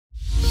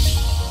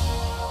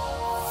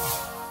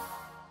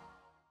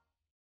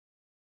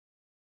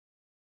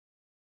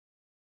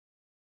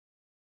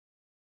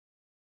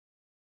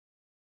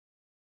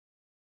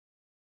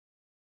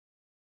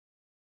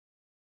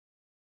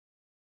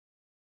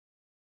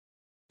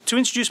To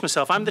introduce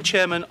myself, I'm the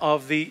chairman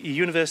of the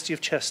University of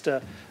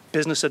Chester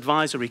Business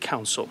Advisory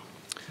Council.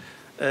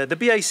 The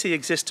BAC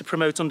exists to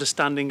promote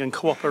understanding and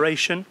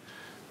cooperation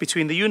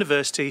between the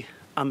university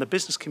and the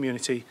business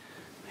community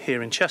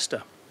here in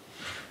Chester.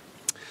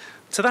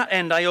 To that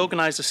end, I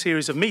organised a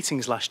series of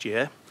meetings last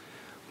year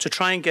to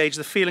try and gauge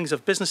the feelings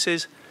of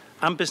businesses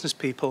and business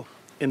people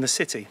in the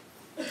city.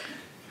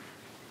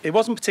 It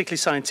wasn't particularly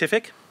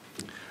scientific.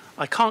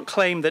 I can't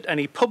claim that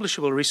any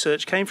publishable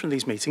research came from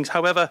these meetings.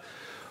 However,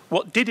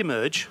 what did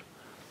emerge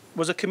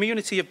was a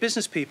community of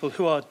business people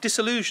who are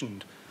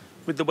disillusioned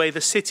with the way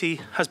the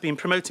city has been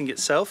promoting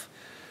itself,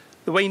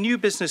 the way new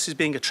business is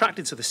being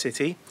attracted to the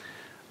city,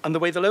 and the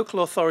way the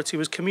local authority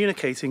was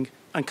communicating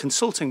and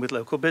consulting with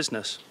local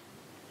business.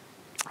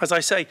 As I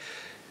say,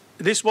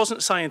 this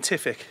wasn't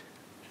scientific.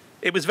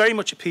 It was very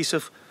much a piece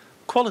of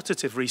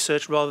qualitative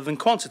research rather than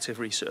quantitative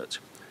research.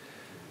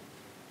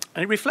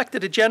 And it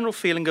reflected a general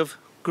feeling of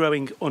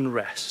growing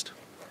unrest.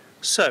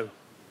 So,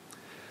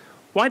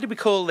 why did we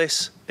call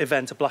this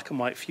event a black and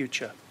white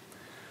future?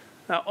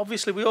 Now,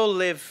 obviously, we all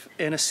live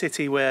in a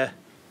city where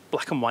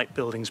black and white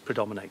buildings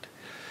predominate.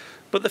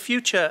 But the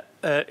future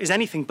is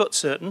anything but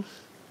certain.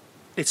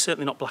 It's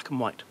certainly not black and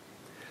white.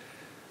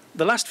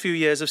 The last few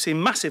years have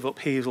seen massive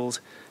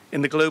upheavals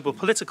in the global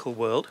political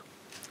world.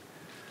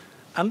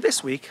 And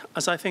this week,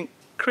 as I think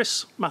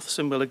Chris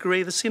Matheson will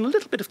agree, there's seen a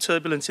little bit of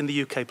turbulence in the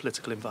UK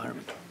political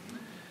environment.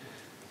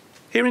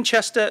 Here in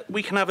Chester,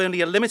 we can have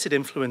only a limited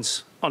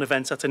influence on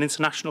events at an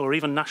international or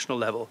even national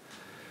level.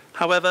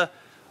 However,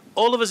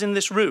 all of us in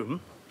this room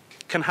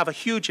can have a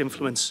huge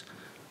influence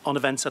on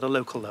events at a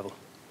local level.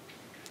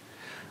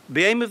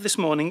 The aim of this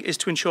morning is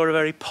to ensure a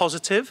very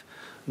positive,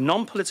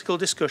 non-political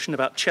discussion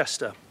about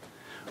Chester,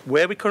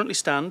 where we currently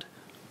stand,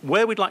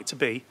 where we'd like to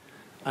be,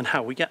 and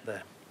how we get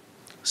there.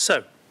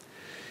 So,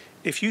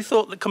 if you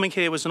thought that coming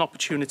here was an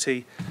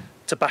opportunity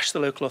to bash the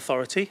local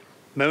authority,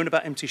 moan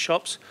about empty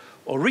shops,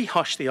 or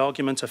rehash the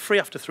argument of free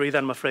after three,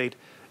 then I'm afraid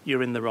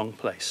you're in the wrong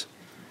place.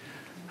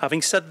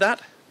 Having said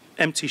that,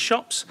 empty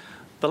shops,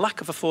 the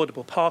lack of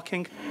affordable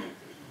parking,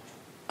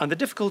 and the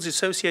difficulties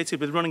associated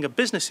with running a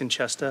business in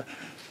Chester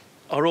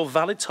are all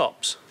valid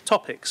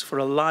topics for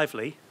a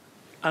lively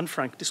and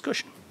frank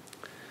discussion.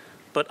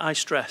 But I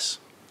stress,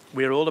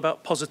 we are all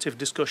about positive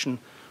discussion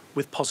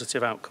with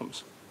positive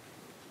outcomes.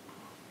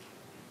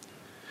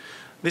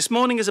 This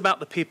morning is about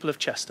the people of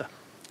Chester,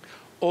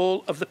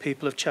 all of the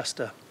people of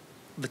Chester.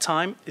 The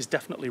time is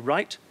definitely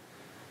right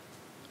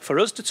for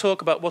us to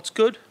talk about what's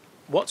good,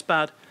 what's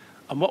bad,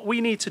 and what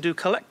we need to do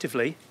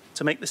collectively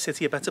to make the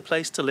city a better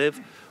place to live,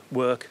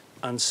 work,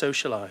 and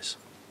socialise.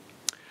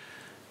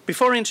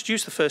 Before I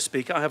introduce the first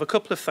speaker, I have a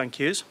couple of thank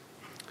yous.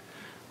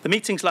 The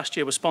meetings last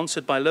year were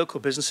sponsored by local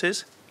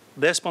businesses.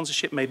 Their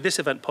sponsorship made this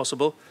event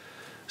possible.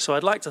 So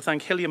I'd like to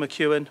thank Hillier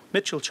McEwen,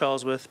 Mitchell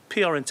Charlesworth,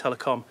 PRN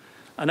Telecom,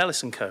 and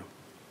Ellis & Co.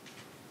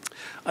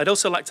 I'd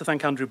also like to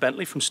thank Andrew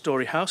Bentley from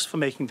Storyhouse for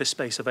making this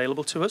space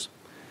available to us,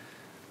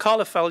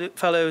 Carla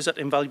Fellows at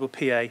Invaluable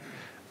PA,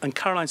 and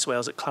Caroline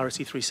Swales at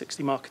Clarity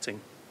 360 Marketing.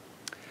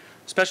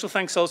 Special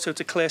thanks also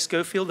to Claire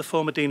Schofield, the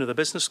former Dean of the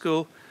Business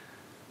School,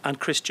 and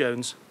Chris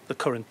Jones, the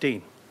current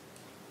Dean.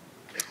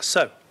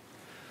 So,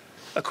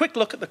 a quick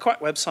look at the Quack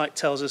website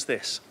tells us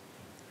this.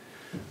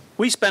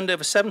 We spend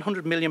over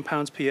 £700 million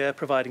per year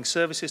providing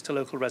services to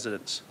local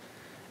residents.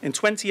 In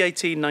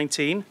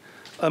 2018-19,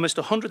 almost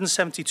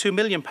 £172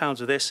 million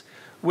of this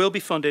will be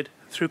funded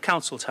through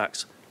council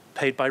tax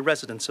paid by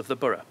residents of the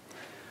borough.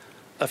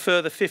 A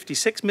further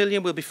 £56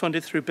 million will be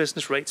funded through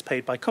business rates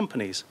paid by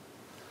companies.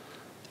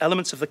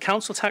 Elements of the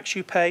council tax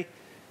you pay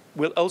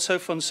will also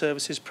fund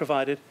services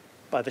provided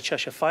by the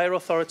Cheshire Fire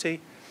Authority,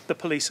 the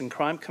Police and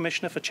Crime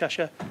Commissioner for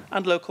Cheshire,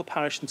 and local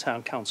parish and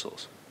town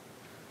councils.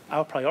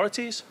 Our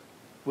priorities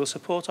will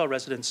support our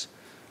residents,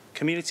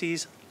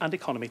 communities, and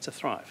economy to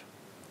thrive.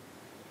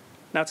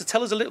 Now, to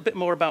tell us a little bit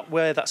more about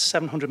where that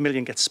 £700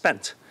 million gets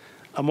spent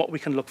and what we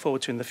can look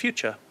forward to in the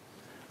future,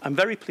 I'm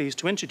very pleased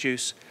to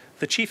introduce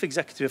the Chief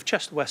Executive of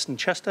Chester West and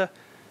Chester,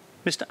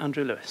 Mr.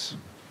 Andrew Lewis.